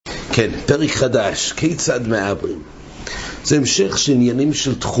כן, פרק חדש, כיצד מעברים. זה המשך של עניינים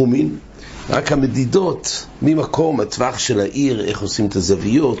של תחומים, רק המדידות ממקום, הטווח של העיר, איך עושים את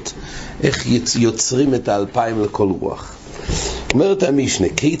הזוויות, איך יוצרים את 2000 לכל רוח. אומרת המשנה,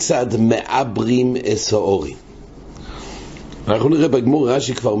 כיצד מעברים אס האורי. אנחנו נראה בגמור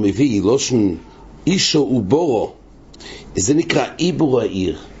רש"י כבר מביא, לושן אישו ובורו, זה נקרא עיבור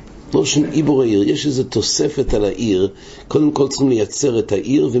העיר. לושן עיבור העיר, יש איזו תוספת על העיר, קודם כל צריכים לייצר את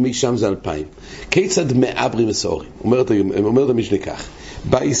העיר, ומשם זה 2000. כיצד מעברים אס האורי. אומרת המשנה כך,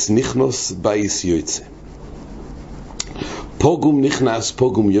 בייס נכנוס, בייס יוצא. פוגום נכנס,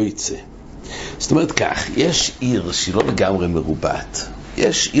 פוגום יוצא. זאת אומרת כך, יש עיר שהיא לא לגמרי מרובעת.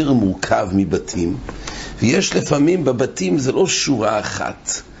 יש עיר מורכב מבתים, ויש לפעמים בבתים זה לא שורה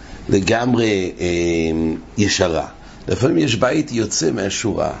אחת לגמרי ישרה. לפעמים יש בית יוצא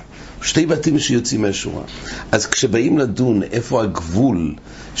מהשורה, שתי בתים שיוצאים מהשורה. אז כשבאים לדון איפה הגבול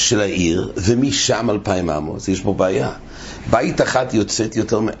של העיר, ומשם 2000 אמות, יש פה בעיה. בית אחת יוצאת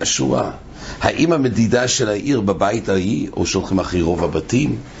יותר מהשורה. האם המדידה של העיר בבית ההיא, או שולחים אחרי רוב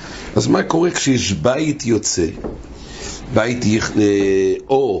הבתים? אז מה קורה כשיש בית יוצא? בית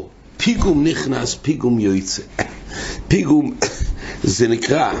או פיגום נכנס, פיגום יוצא. פיגום זה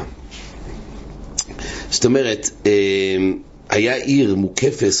נקרא, זאת אומרת, היה עיר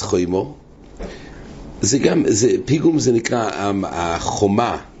מוקפס חוימו, פיגום זה נקרא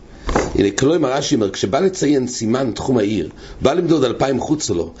החומה. הנה, כלום הרש"י אומר, כשבא לציין סימן תחום העיר, בא למדוד 2000 חוץ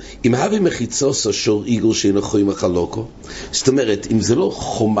לו, אם הווי מחיצוס או שור איגור שאינו חוימה חלוקו, זאת אומרת, אם זה לא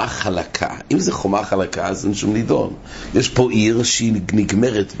חומה חלקה, אם זה חומה חלקה, אז אין שום נידון. יש פה עיר שהיא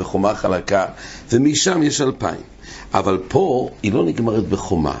נגמרת בחומה חלקה, ומשם יש 2000. אבל פה היא לא נגמרת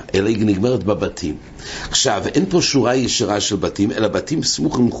בחומה, אלא היא נגמרת בבתים. עכשיו, אין פה שורה ישרה של בתים, אלא בתים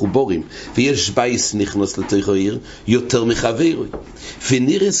סמוכים מחוברים, ויש בייס נכנס לתוך העיר יותר מחברוי.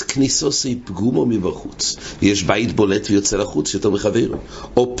 ונרס כניסוס פגומו מבחוץ, ויש בית בולט ויוצא לחוץ יותר מחברוי.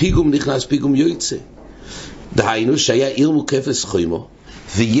 או פיגום נכנס, פיגום יוצא. דהיינו שהיה עיר מוקפס חוימו,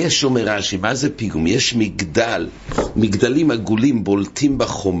 ויש, אומר רש"י, מה זה פיגום? יש מגדלים עגולים בולטים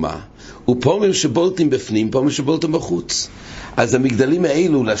בחומה, ופעמים שבולטים בפנים, פעמים שבולטים בחוץ. אז המגדלים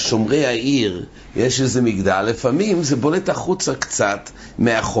האלו לשומרי העיר, יש איזה מגדל, לפעמים זה בולט החוצה קצת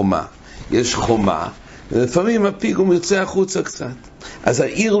מהחומה. יש חומה, ולפעמים הפיגום יוצא החוצה קצת. אז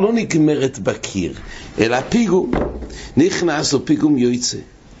העיר לא נגמרת בקיר, אלא הפיגום נכנס או פיגום יוצא.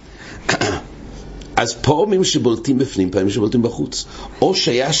 אז פעמים שבולטים בפנים, פעמים שבולטים בחוץ. או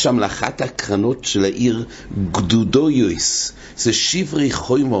שהיה שם לאחת הקרנות של העיר גדודו יויס, זה שברי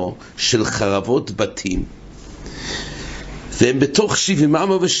חוימו של חרבות בתים. והם בתוך 70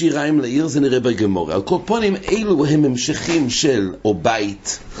 אמה ושיריים לעיר, זה נראה בגמור. על כל פנים, אלו הם המשכים של או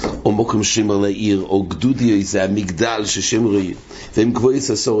בית, או מוקם שמר לעיר, או גדודי, זה המגדל ששמר לעיר. והם גבוהים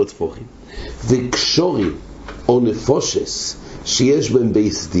עשורת פוחים. וקשורים, או נפושס, שיש בהם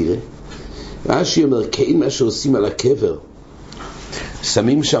בייס דירה, רש"י אומר, כאין מה שעושים על הקבר,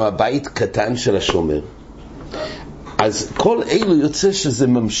 שמים שם בית קטן של השומר. אז כל אלו יוצא שזה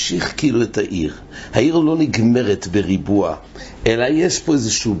ממשיך כאילו את העיר. העיר לא נגמרת בריבוע, אלא יש פה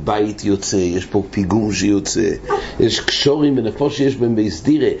איזשהו בית יוצא, יש פה פיגום שיוצא, יש קשורים ונפוש שיש בהם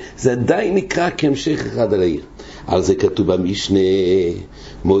בהסדירה. זה עדיין נקרא כהמשך אחד על העיר. על זה כתוב במשנה,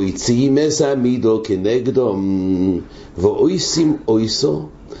 מויצים אסה מידו כנגדו, ואויסים אויסו,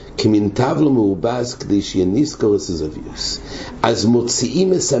 כמינטב לו מעובז כדי שיניסקור את הזוויוס. אז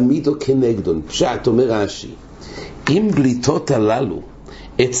מוציאים את המידו כנגדון. פשט אומר רש"י, אם בליטות הללו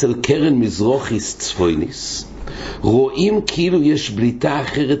אצל קרן מזרחיס צפויניס, רואים כאילו יש בליטה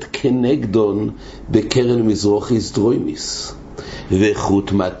אחרת כנגדון בקרן מזרחיס דרוימיס,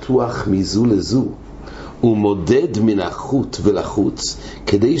 וחוט מתוח מזו לזו, ומודד מן החוט ולחוץ,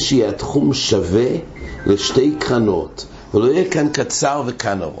 כדי שיהיה התחום שווה לשתי קרנות, ולא יהיה כאן קצר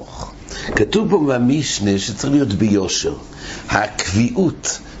וכאן ארוך. כתוב פה במשנה שצריך להיות ביושר.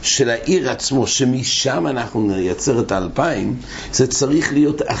 הקביעות של העיר עצמו, שמשם אנחנו נייצר את 2000, זה צריך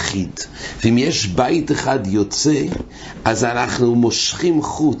להיות אחיד. ואם יש בית אחד יוצא, אז אנחנו מושכים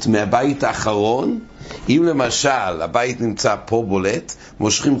חוט מהבית האחרון. אם למשל הבית נמצא פה בולט,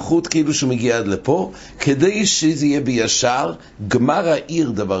 מושכים חוט כאילו שהוא מגיע עד לפה, כדי שזה יהיה בישר. גמר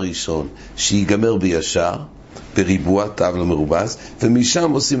העיר דבר ראשון, שיגמר בישר, בריבוע, תו לא מרובס,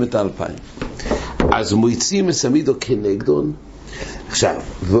 ומשם עושים את 2000. אז מויצים מסמידו כנגדון. עכשיו,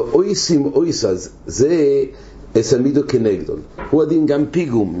 ואויסים אויסז, זה סמידו כנגדון. הוא הדין גם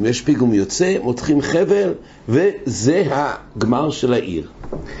פיגום. אם יש פיגום יוצא, מותחים חבל, וזה הגמר של העיר.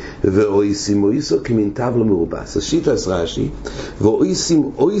 ואויסים אויסו כמינטב לא מרובס. השיטה רש"י,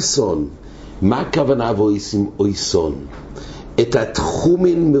 ואויסים אויסון. מה הכוונה ואויסים אויסון? את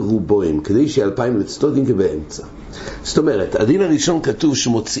התחומים מרובועים, כדי שיהיה 2,000 לצדדים כבאמצע. זאת אומרת, הדין הראשון כתוב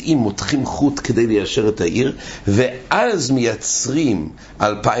מותחים חוט כדי ליישר את העיר, ואז מייצרים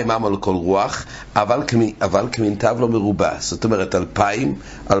 2,000 עם על כל רוח, אבל כמינטב לא מרובע. זאת אומרת, 2,000,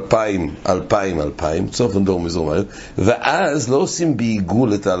 2,000, 2,000, 2,000, צוף ונדור מזרום, ואז לא עושים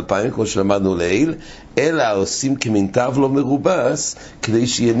בעיגול את 2,000, כמו שלמדנו לעיל, אלא עושים כמינטב לא מרובס, כדי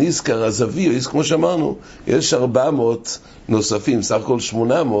שיהיה נזכר הזווי, כמו שאמרנו, יש 400 נוספים, סך הכל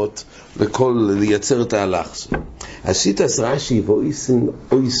 800, לייצר את האלכס. השיטה רש"י ואויסין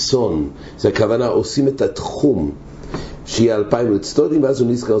אויסון, זה הכוונה, עושים את התחום, שיהיה 2,000 לצדדים, ואז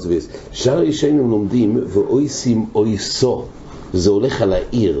הוא נזכר הזווי. שאר ראשינו לומדים, ואויסים אויסו, זה הולך על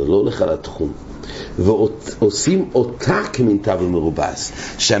העיר, לא הולך על התחום. ועושים אותה כמינטב ומרובס.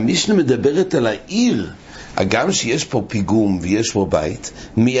 שהמשנה מדברת על העיר, גם שיש פה פיגום ויש פה בית,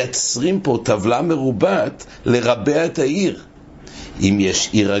 מייצרים פה טבלה מרובעת לרבע את העיר. אם יש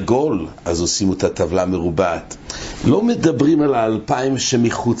עיר עגול, אז עושים אותה טבלה מרובעת. לא מדברים על 2,000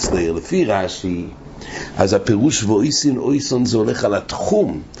 שמחוץ לעיר. לפי רש"י, אז הפירוש ואויסין אויסון זה הולך על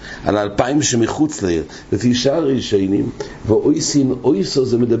התחום, על 2,000 שמחוץ לעיר. לפי שאר ראשונים, ואויסין אויסו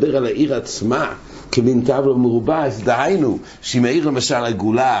זה מדבר על העיר עצמה, כמינטב לא מרובס. דהיינו, שאם העיר למשל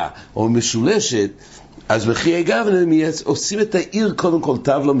עגולה או משולשת, אז בחיי גוון עושים את העיר קודם כל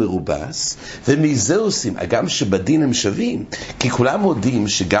טב לא מרובס, ומזה עושים, גם שבדין הם שווים, כי כולם יודעים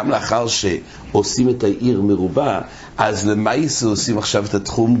שגם לאחר שעושים את העיר מרובע, אז למעשה עושים עכשיו את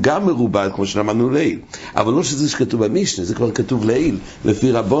התחום גם מרובע, כמו שלמדנו לעיל. אבל לא שזה שכתוב במשנה, זה כבר כתוב לעיל,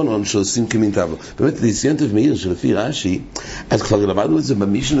 לפי רבונון שעושים כמינטב. באמת, דיסיונטב מאיר שלפי רש"י, אז כבר למדנו את זה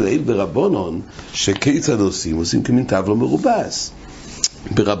במשנה לעיל ברבונון, שכיצד עושים כמינטב לא מרובס.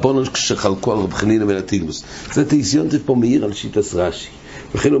 ברבונון כשחלקו על רב חנינא בן התיגלוס. זה דיסיונטב פה מאיר על שיטת רש"י.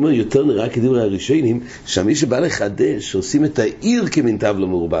 וכן אומר יותר נראה כדברי הראשונים, שמי שבא לחדש, עושים את העיר כמינטב לא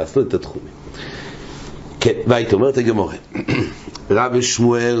מרובס, לא את התחומים. כן, והיית אומרת הגמרא, רב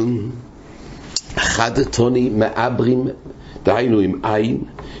שמואל, אחד טוני מעברים, דהיינו עם עין,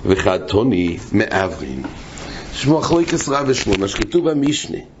 ואחד טוני מעברים. שמו מחלוקת רב ושמואל, מה שכתוב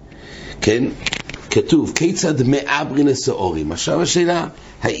במשנה, כן, כתוב, כיצד מעברין השעורים? עכשיו השאלה,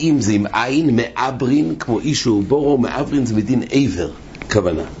 האם זה עם עין מעברין, כמו איש הוא בורו, מעברין זה מדין עבר,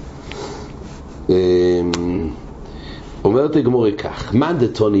 כוונה. אומרת הגמרא כך, מה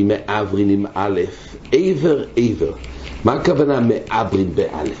דתוני מעברין עם א', עבר עבר. מה הכוונה מעברין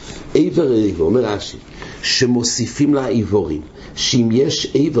באלף? עבר עבר, אומר רש"י, שמוסיפים לה עיבורים, שאם יש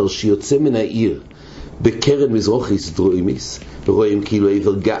עבר שיוצא מן העיר בקרן מזרוחית דרוימיס, רואים כאילו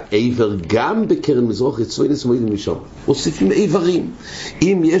עבר גם בקרן מזרוחית צפוינס מועידים משם, מוסיפים עברים.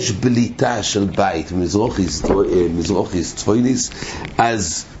 אם יש בליטה של בית במזרוחית צפוינס,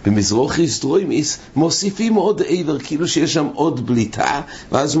 אז במזרוחית דרוימיס מוסיפים עוד עבר, כאילו שיש שם עוד בליטה,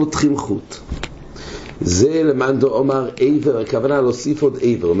 ואז מותחים חוט. זה למנדו אומר עבר, הכוונה להוסיף עוד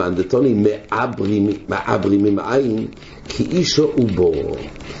עבר, מנדתוני מעברים עם עין, כי אישו ובורו.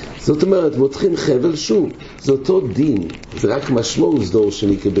 זאת אומרת, מותחים חבל שוב, זה אותו דין, זה רק משמעות דור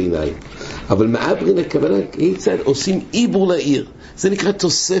שני כביניים. אבל מעברין הכוונה, כיצד עושים עיבור לעיר, זה נקרא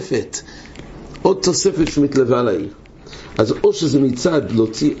תוספת, עוד תוספת שמתלווה לעיר. אז או שזה מצד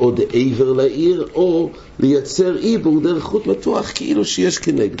להוציא עוד עבר לעיר, או לייצר עיבור דרך חוט מתוח, כאילו שיש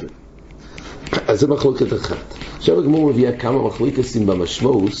כנגד. אז זה מחלוקת אחת. עכשיו הגמרא מביאה כמה מחלוקתים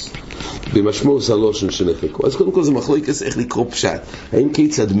במשמעות הלושן שנחלקו. אז קודם כל זה מחלוקת איך לקרוא פשט. האם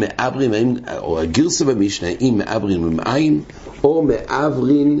כיצד מעברין, או הגרסה במשנה, האם מעברין עם עין, או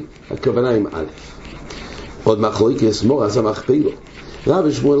מעברין הכוונה עם א'. עוד מחלוקת מורא עשה מכפלו.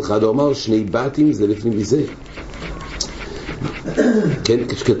 רב שמואל אחד אמר שני בתים זה לפני מזה. כן,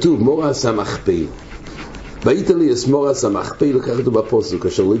 כשכתוב מורא עשה מכפלו. והייתה לי אסמורה סמכפי, לקח אותו בפוסק,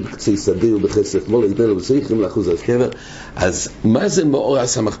 כאשר לא בקצי שדה ובכסף מולה, יתננו בצריכים לאחוז על קבר. אז מה זה מאורה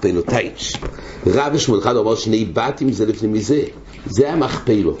סמכפילו? טייץ'. רב שמואל אחד אומר שני בתים זה לפני מזה. זה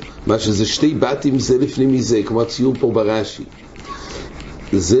המכפילו. מה שזה שתי בתים זה לפני מזה, כמו הציור פה ברש"י.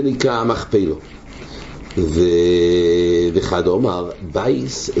 זה נקרא המכפילו. ואחד אומר,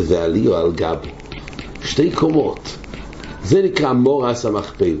 בייס ועליו על גבו. שתי קומות. זה נקרא מורה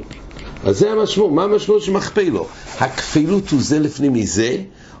סמכפילו. אז זה המשמעות. מה המשמעות שמכפל לו? הכפילות הוא זה לפני מזה,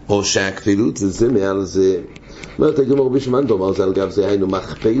 או שהכפילות זה מעל זה. אומרת הגמרא בשמן דומר זה על גב זה, היינו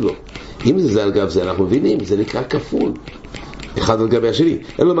מכפל לו. אם זה על גב זה, אנחנו מבינים, זה נקרא כפול. אחד על גבי השני.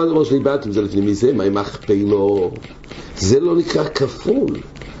 אין לו מה דומר שלי בתים זה לפני מזה, מה עם מכפל לו? זה לא נקרא כפול.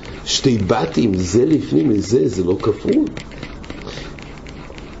 שתי בתים זה לפני מזה, זה לא כפול.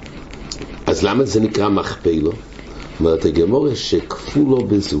 אז למה זה נקרא מכפל לו? אומרת הגמרא שכפולו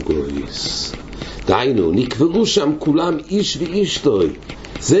בזוגויס. דהיינו, נקברו שם כולם איש ואשתוי,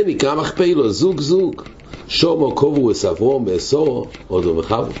 זה נקרא מכפלו, זוג זוג. שומו קוברו את אברום באסורו, עוד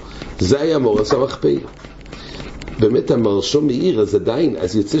ומחבו, זה היה מורס המכפלו. באמת המרשום מאיר, אז עדיין,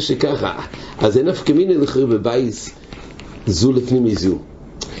 אז יוצא שככה, אז אין הפקמיני לחיר בבייס זו לפנים מזו.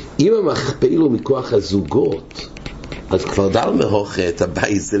 אם המכפלו מכוח הזוגות, אז כבר דל מהוך את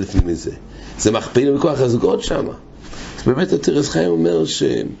הבייס זה לפנים מזה. זה מכפלו מכוח הזוגות שם. אז באמת התרס חיים אומר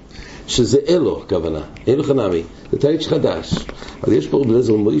שזה אלו, הכוונה, אלו חנמי, זה תאיץ' חדש. אבל יש פה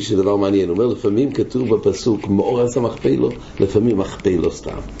בלזר מויש שדבר מעניין, הוא אומר לפעמים כתוב בפסוק מאורס המכפלו, לפעמים מכפלו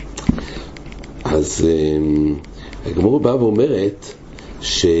סתם. אז הגמור באה ואומרת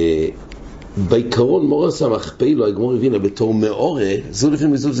שבעיקרון מאורס המכפלו, הגמור הבינה בתור מאורה, זו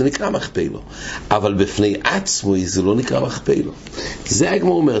לפעמים זו, זה נקרא מכפלו, אבל בפני עצמו זה לא נקרא מכפלו. זה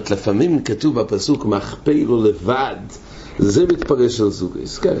הגמור אומרת, לפעמים כתוב בפסוק מכפלו לבד, זה מתפרש על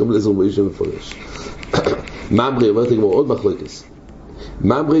זוגס, ככה בלזר מויש שמפרש. מה אמרי, אומרת הגמור עוד מחלוקס,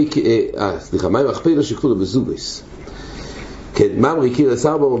 מה אמרי, מה עם מכפלו שכתוב בזוגס? כן, ממרי קירס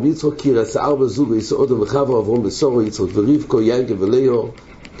ארבע מביצחוק, קירס ארבע זוג יסעודו וחברו אברום בסורו יצחוק ורבקו ינקה ולאו.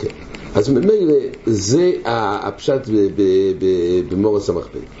 כן, אז ממילא זה הפשט במורס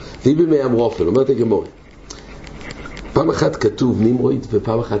המכפלו. והיא בימי אמרופל, אומרת הגמורה, פעם אחת כתוב נמרויד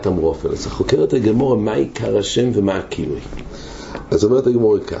ופעם אחת אמרופל, אז חוקרת הגמורה מה עיקר השם ומה הכינוי. אז אומרת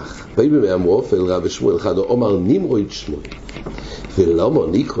הגמורה כך, והיא בימי אמרופל רב שמואל אחד אומר נמרויד שמואל, ולמה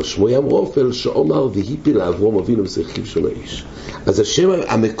נקרא שמואל אמרופל שאומר והיפי לאברום אבינו בשחקים של האיש. אז השם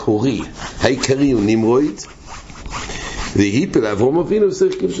המקורי העיקרי הוא נמרויד, והיפי לאברום אבינו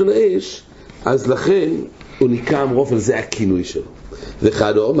בשחקים של האיש, אז לכן הוא נקרא אמרופל, זה הכינוי שלו.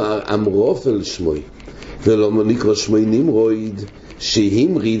 ואחד אומר אמרופל שמואל, ולמה נקרא שמואל נמרויד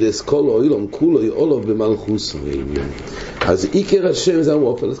שהמריד את כל העולם כולו עולו במלכוס רעים. אז עיקר השם זה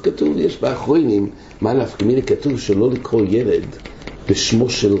אמרופל. אז כתוב, יש באחרונים מה להפקמיני, כתוב שלא לקרוא ילד בשמו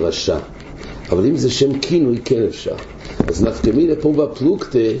של רשע, אבל אם זה שם כינוי כן אפשר. אז נפקמיני פה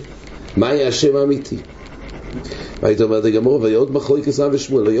בפלוגתא מה היה השם האמיתי. והיית אומרת הגמור, ויעוד מחלוקת רב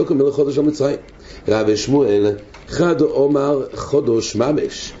ושמואל ויוקם מלך חודש המצרים. רב ושמואל אחד אומר חודש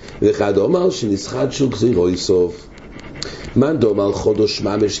ממש, ואחד אומר שנסחד שוק זירו יסוף. מה דומר חודש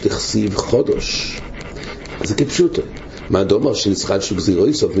ממש תכסיב חודש? אז זה כפשוטו. מה דומר שנסחד שוק זירו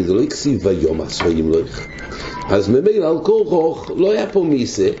יסוף, מזה לא יקסיב ויום עשרים לך. אז ממילא על כל רוח לא היה פה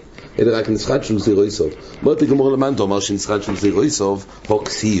מיסה, אלא רק נסחד שוק זירו יסוף. בוא תגמור למען דומר שנסחד שוק זירו יסוף,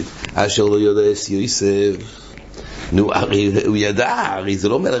 הוקסיב אשר לא יודע אס יוסף. נו, הרי הוא ידע, הרי זה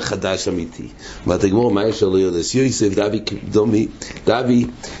לא מלך חדש אמיתי. מה תגמור מה אשר לא יודע אס יוסף,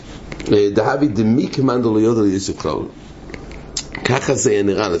 דהבי דמי כמנדו לא יודע ליוסף כלל. ככה זה היה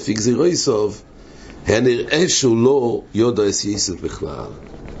נראה, לפי גזירו יסוף, היה נראה שהוא לא יודע אס יוסף בכלל.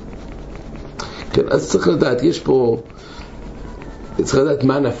 כן, אז צריך לדעת, יש פה, צריך לדעת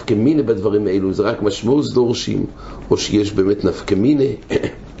מה נפקמינה בדברים האלו, זה רק משמעות דורשים, או שיש באמת נפקמינה.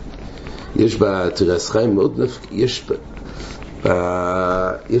 יש בתרס חיים מאוד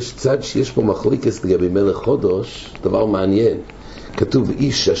יש צד שיש פה מחלוקת לגבי מלך חודש, דבר מעניין. כתוב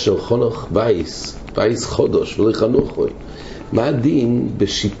איש אשר חונך בייס חודש ולא חנוכו. מה הדין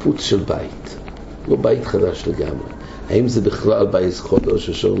בשיפוץ של בית? לא בית חדש לגמרי. האם זה בכלל בייס חודש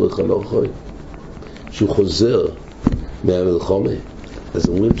אשר לא חנוכו? שהוא חוזר מהמלחמה? אז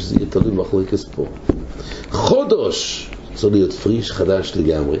אומרים שזה יהיה תלוי מחלוקת פה. חודש צריך להיות פריש חדש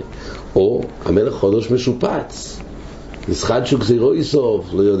לגמרי, או המלך חודש משופץ, נסחד שוק זירו יסוף,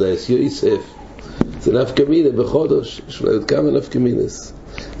 לא יודע אס יוסף. זה נפקמינה בחודש, יש אולי עוד כמה נפקמינס.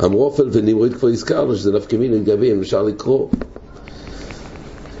 אמרופל ונמרויד כבר הזכרנו שזה נפקמינה גבים, אפשר לקרוא.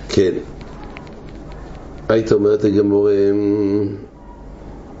 כן, היית אומרת הגמור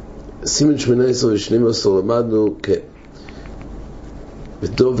סימן 18 ו12 למדנו, כן,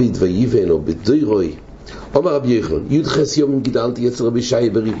 בדוד ויבן או בדירוי. אומר רבי יוחנן, י"ח יום גידלתי אצל רבי שי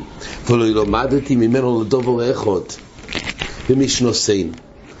בריבי, ולא למדתי ממנו לדובר אחד במשנוסיין.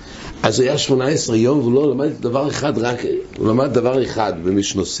 אז הוא היה 18 יום והוא לא למד דבר אחד, רק הוא למד דבר אחד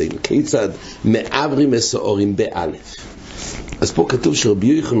במשנוסיין. כיצד? מעברים מסעורים באלף. אז פה כתוב שרבי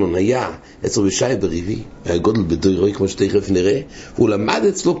יוחנן היה אצל רבי שי בריבי, היה גודל בדירוי כמו שתכף נראה, והוא למד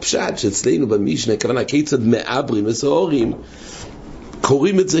אצלו פשט שאצלנו במשנה, כוונה כיצד מעברים מסעורים,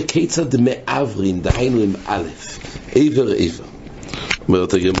 קוראים את זה כיצד מעברים, דהיינו עם א', עבר.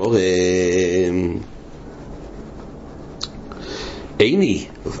 אומרת הגמור, איני,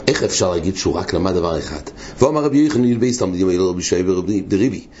 איך אפשר להגיד שהוא רק למד דבר אחד? ואומר רבי יוחנן ילבי תלמידים האלה רבי שי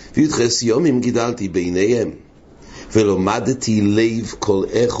בריבי, וי"ח יומים גידלתי ביניהם, ולמדתי לב כל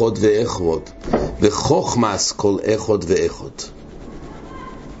אחד ואחד, וחוכמס כל אחד ואחד.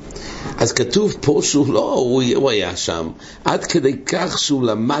 אז כתוב פה שהוא לא, הוא היה שם, עד כדי כך שהוא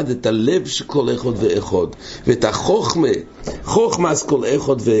למד את הלב של כל אחד ואחד, ואת חוכמה אז כל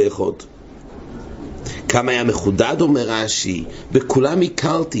אחד ואחד. כמה היה מחודד, אומר רש"י, בכולם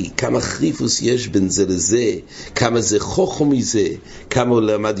הכרתי כמה חריפוס יש בין זה לזה, כמה זה חוכם מזה, כמה הוא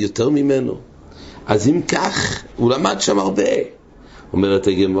למד יותר ממנו. אז אם כך, הוא למד שם הרבה. אומרת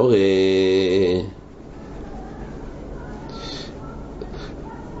הגמרא,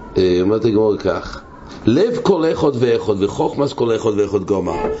 אומרת הגמרא כך, לב כל אחד ואחד וחוכמס כל אחד ואחד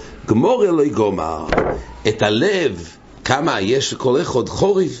גומר. גמור אלוהי גומר. את הלב, כמה יש כל אחד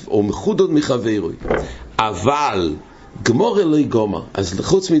חוריף או מחודד מחברוי. אבל גמור אלוהי גומר. אז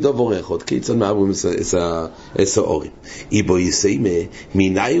חוץ מדבר אחד, כיצד מעברים את האורים. איבו יסיימה,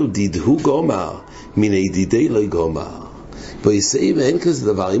 מיני ידיד הוא גומר, מיני ידידי אלוהי גומר. ביסיימה אין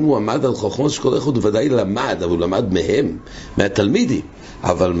כזה דבר. אם הוא עמד על חוכמות שכל אחד הוא ודאי למד, אבל הוא למד מהם, מהתלמידים.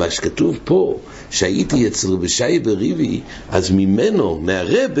 אבל מה שכתוב פה, שהייתי אצל רבי שי בריבי, אז ממנו,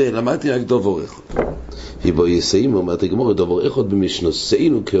 מהרבה, למדתי רק דובר אחד. ובו יסיים, אומרת הגמרא, דובר אחד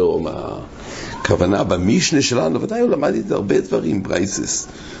במשנוסינו כאומר. כוונה, במשנה שלנו, ודאי הוא למד את הרבה דברים, ברייסס.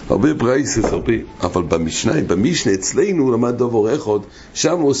 הרבה, אבל במשנה אצלנו הוא למד דובר אחד,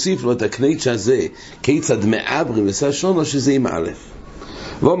 שם הוא הוסיף לו את הקנייץ' הזה, כיצד מעברים לסשונו, שזה עם א'.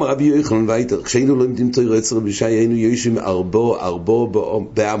 ואומר רבי יוחנן וייטר, כשהיינו לא למדים תורה אצל רבי שי, היינו יושבים ארבו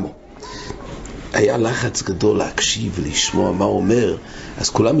בעמו. היה לחץ גדול להקשיב ולשמוע מה הוא אומר, אז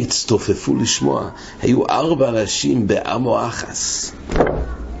כולם הצטופפו לשמוע. היו 4 אנשים בעמו אחס.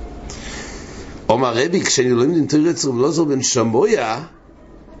 אומר רבי, כשהיינו לא למדים תורה אצל רבי אלעזר בן שמואל,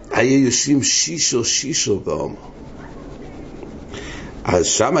 היו יושבים שישו בעמו. אז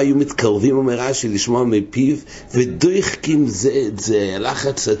שם היו מתקרבים, אומר רש"י, לשמוע מפיו, ודוחקים זה את זה,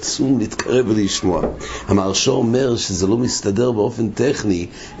 לחץ עצום להתקרב ולשמוע. המהרש"א אומר שזה לא מסתדר באופן טכני,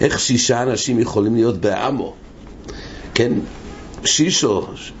 איך 6 אנשים יכולים להיות בעמו. כן,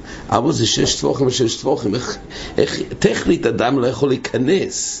 עמו זה 6 טפוחים, איך טכנית אדם לא יכול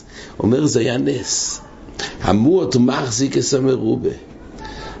להיכנס. אומר זה היה נס. המות מחזיק המרובה.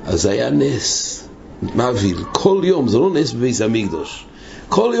 אז זה היה נס. מעביל, כל יום, זה לא נס בבית המקדוש.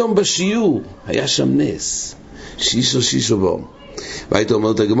 כל יום בשיעור היה שם נס. שישו בום. והיית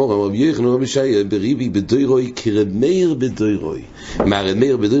אומרת הגמרא, רבי יוחנן רבי שי בריבי בדוירוי כרב מאיר בדוירוי. מה רב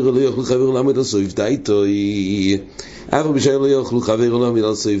מאיר בדוירוי לא יוכלו חבר לעמוד על סויף דייטוי. אף רבי שי לא יוכלו חבר לעמוד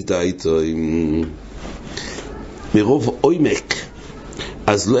על סויף דייטוי. מרוב עומק.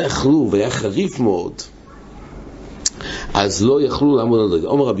 אז לא יכלו, והיה חריף מאוד. אז לא יכלו לעמוד על דייטוי.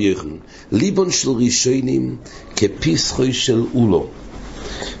 אומר רבי יוחנן, ליבון של ראשונים כפיסחוי של אולו,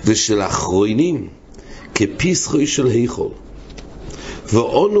 ושל אחרונים כפיסחוי של היכל,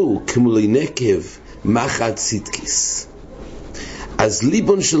 ואונו כמולי נקב מחד צדקיס. אז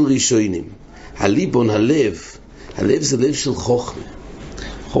ליבון של ראשונים, הליבון, הלב זה לב של חוכמה.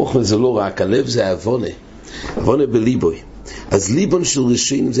 חוכמה זה לא רק, הלב זה אבונה בליבוי. אז ליבון של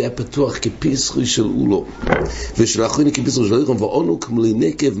ראשונים זה היה פתוח כפיסחוי של אולו, ושל אחרונים כפיסחוי של היכל, ואונו כמולי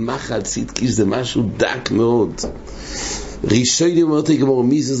נקב מחד צדקיס. זה משהו דק מאוד. ראשונים אומרת הגמרא,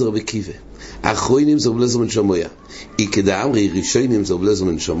 מי זה רבי עקיבא, אחרונים זה רבי אלעזר בן שמואל. כדאמרי ראשונים זה רבי אלעזר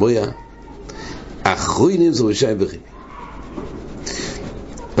בן שמואל, אחרונים זה רבי שי בריבי.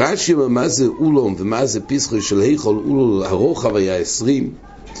 רש"י אומר מה זה אולום ומה זה פיסחוי של היכל. אולום הרוחב היה 20,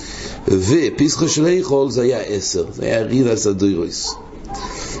 ופיסחוי של היכל זה היה 10, זה היה רידס הדוירויס.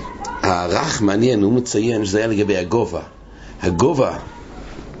 הערך מעניין, הוא מציין שזה היה לגבי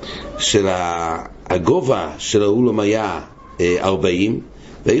הגובה של האולום היה 40,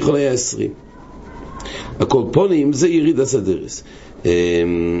 והיכל היה 20. הקולפונים זה יריד הסדרס.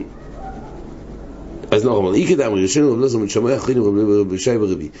 אז לא אומר, איקד אמרי, ראשנו רב אלעזר בן שמואל, אחרינו רבי שי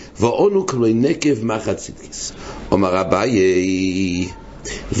בריבי, ואונו כמולי נקב מחד צדקיס. אומר אביי,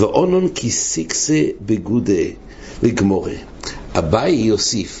 ואונון כסיקסה בגודה לגמורה. אביי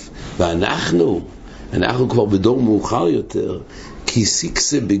יוסיף, ואנחנו כבר בדור מאוחר יותר,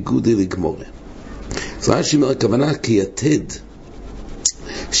 כסיקסה בגודה לגמורה. אז רש"י אומר, הכוונה כיתד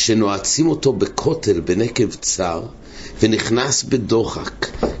שנועצים אותו בכותל בנקב צר ונכנס בדוחק,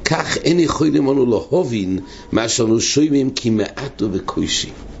 כך אין יכולים לנו להובין מה שאנו שומעים כי מעט ובקושי.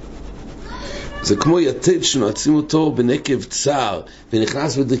 זה כמו יתד שנועצים אותו בנקב צר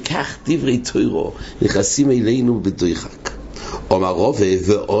ונכנס בדקח דברי תוירו, נכנסים אלינו בדוחק. אומר רובע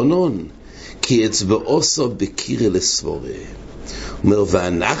ואונון כי אצבעוסו בקירה לסבורה. אומר,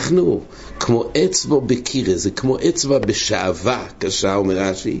 ואנחנו כמו אצבע בקירה, זה כמו אצבע בשעבה קשה, אומר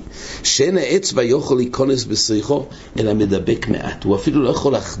רש"י, שאין האצבע יכול להיכנס בסריחו, אלא מדבק מעט. הוא אפילו לא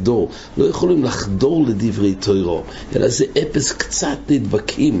יכול לחדור, לא יכולים לחדור לדברי תוירו, אלא זה אפס קצת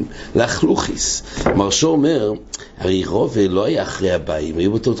נדבקים, לאכלוכיס. מרשו אומר, הרי רובה לא היה אחרי הבאים,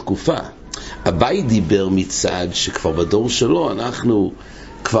 היו באותה תקופה. הבית דיבר מצד שכבר בדור שלו אנחנו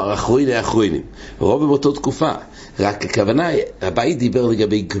כבר אחרונים. רובה באותה תקופה. רק הכוונה, הבית דיבר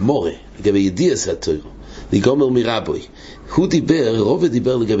לגבי גמורה, לגבי ידיעס התוירו, לגומר מרבוי. הוא דיבר, רובה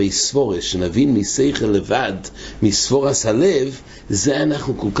דיבר לגבי סבורה, שנבין מסייכל לבד, מספורס הלב, זה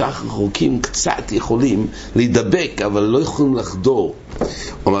אנחנו כל כך רחוקים, קצת יכולים להידבק, אבל לא יכולים לחדור.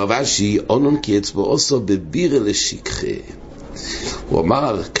 אומר רש"י, אונון כי אצבע עושו בבירה לשכחה. הוא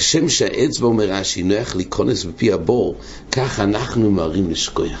אמר, כשם שהאצבע, אומר רש"י, נוח להיכנס בפי הבור, כך אנחנו מהרים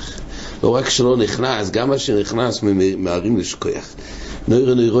לשכוח. לא רק שלא נכנס, גם מה שנכנס מהרים לשכוח.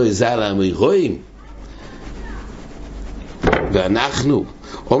 נוירוי זה על המוירואים. ואנחנו,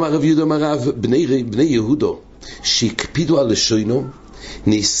 אומר רב יהודה מרב, בני יהודו, שהקפידו על לשונו,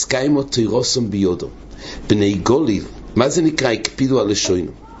 נזכיימו תירוסם ביודו. בני גוליל, מה זה נקרא הקפידו על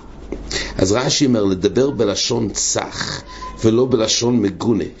לשונו? אז רש"י אומר, לדבר בלשון צח, ולא בלשון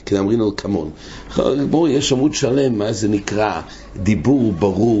מגונה, כי אמרינו על כמון. בואו, יש עמוד שלם, מה זה נקרא דיבור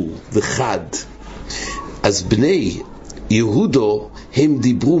ברור וחד. אז בני יהודו, הם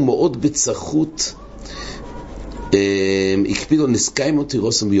דיברו מאוד בצחות, הקפידו נזכיימו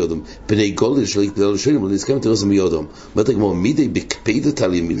תירוסם ביודום. בני גוליל שלא הקפידו על לשונו, אבל נזכיימו תירוסם ביודום. אומרת הגמרא, מידי בקפידת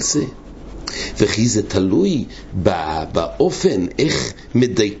על ימילסה? וכי זה תלוי באופן איך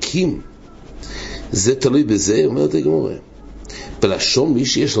מדייקים. זה תלוי בזה, אומרת הגמרא. בלשון, מי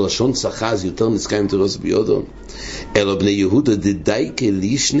שיש לשון צחה, אז יותר נזכיים תירוס ביודו. אלא בני יהודה דדייקה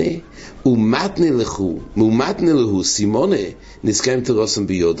לישנה, ומתנה לכו, סימונה, נזכיים תירוסם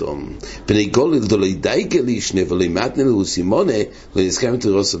ביודו. בני גוליל דולי דייקה לישנה, ולא מתנה לכו, סימונה, לא נזכיים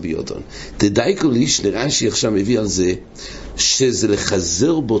תירוסם ביודו. דדייקה לישנה, רש"י עכשיו מביא על זה, שזה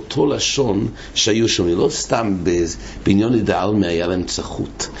לחזר באותו לשון שהיו שומעים, לא סתם בעניון ידעל היה להם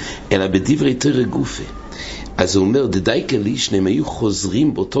צחות, אלא בדברי תורה גופה. אז הוא אומר, דדייקה לישנה, הם היו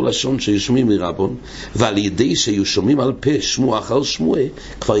חוזרים באותו לשון שהיו שומעים מרבון, ועל ידי שהיו שומעים על פה שמוע אחר שמוע,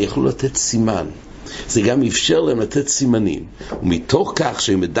 כבר יכלו לתת סימן. זה גם אפשר להם לתת סימנים, ומתוך כך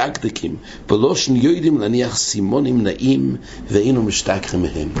שהם מדקדקים בלושן יודעים להניח סימונים נעים ואינו משתכחים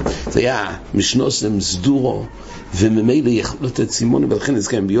מהם. זה היה משנוס להם סדורו, וממילא יכלו לתת סימונים, ולכן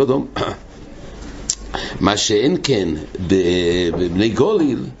נזכאים ביודום. מה שאין כן בבני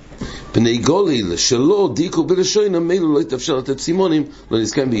גוליל, בני גוליל שלא דיקו בלשון, המילא לא יתאפשר לתת סימונים, לא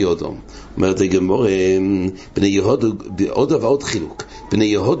נזכאים ביודום. אומרת הגמרא, בני יהודו, עוד דבר, עוד חילוק,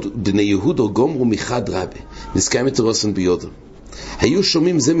 בני יהודו גומרו מחד רבה, נזכאים את הרוסן ביודום. היו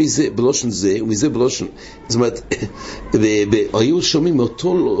שומעים זה מזה בלושן זה ומזה בלושן, זאת אומרת, היו שומעים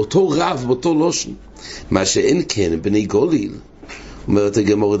אותו רב באותו לושן. מה שאין כן בני גוליל, אומרת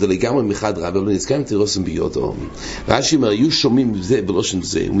הגמרא, לגמרי מחד רבה, אבל נזכאים את הרוסן ביודום. רש"י אומר, היו שומעים זה בלושן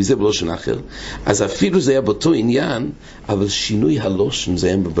זה ומזה בלושן אחר, אז אפילו זה היה באותו עניין, אבל שינוי הלושן זה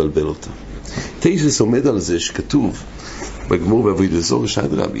היה מבלבל אותם. תייסס עומד על זה שכתוב בגמור בעבודת זוהר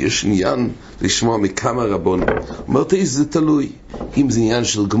שד רב, יש עניין לשמוע מכמה רבונים. אומר תייסס זה תלוי, אם זה עניין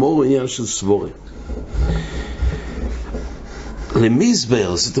של גמור או עניין של סבורה.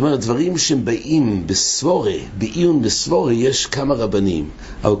 למזבר, זאת אומרת, דברים שהם באים בסבורה, בעיון בסבורה, יש כמה רבנים.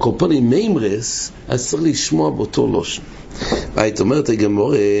 אבל כל פנים מימרס, אז צריך לשמוע באותו לושן. והיית אומרת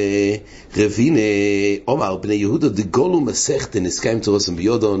הגמור, רבינה, אומר, בני יהודה דגולו מסכתה, נזכאים תרוסם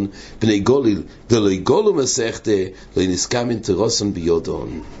ביודון, בני גוליל, דלוי גולו מסכתה, לא נזכאים תרוסם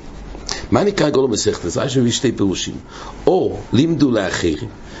ביודון. מה נקרא גולו מסכתה? זה יש מביא שתי פירושים. או לימדו לאחרים.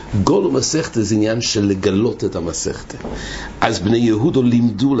 גולו מסכתה זה עניין של לגלות את המסכתה. אז בני יהודו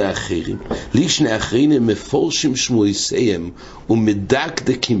לימדו לאחרים. לישני אחרים הם מפורשים שמועיסיהם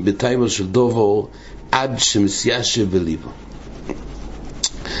ומדקדקים בתיימר של דובור עד שמסיישב בליבו.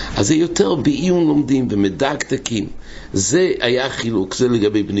 אז זה יותר בעיון לומדים ומדקדקים. זה היה חילוק, זה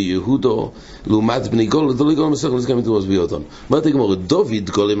לגבי בני יהודו, לעומת בני גול, דולי גול מסכת, נזכם את דמוס ביודון. אומרת הגמרא, דוד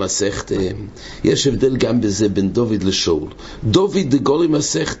גולי מסכת, יש הבדל גם בזה בין דוד לשאול. דוד גולי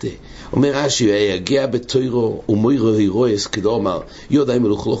מסכת, אומר רש"י, יגיע בתוירו, ומוירו הירואס, כדו אמר, יודעי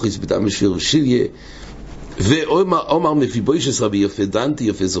מלוכלוכיס בדם בשביר ושיליה, ואומר מפיבוישס רבי יפה דנטי,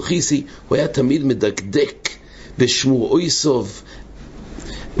 יפה זוכיסי, הוא היה תמיד מדקדק בשמור אויסוב,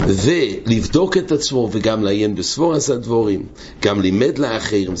 ולבדוק את עצמו וגם לעיין בספורס הדבורים, גם לימד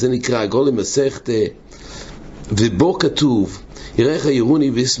לאחרים. זה נקרא גולי מסכת, ובו כתוב יראיך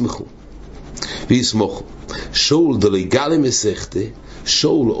ירוני ויסמכו, שאול דלוי גלה מסכתה,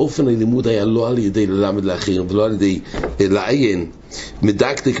 שאול אופן הלימוד היה לא על ידי ללמד לאחרים ולא על ידי לעיין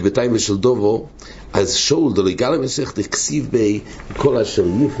מדקדק בתיים של דובו. אז שאול דלוי גלה מסכתה כסיב בי כל אשר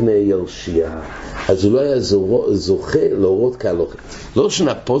לפני ירשיע, אז הוא לא היה זוכה להורות כהלוכה. לא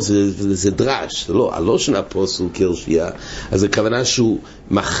שנה פה זה דרש, לא שנה פה הוא כירשיע, אז הכוונה שהוא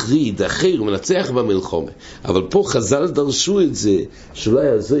מחריד אחר, הוא מנצח במלחומה, אבל פה חז"ל דרשו את זה שלא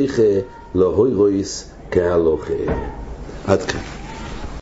היה זוכה להוי רויס כהלוכה. עד כאן.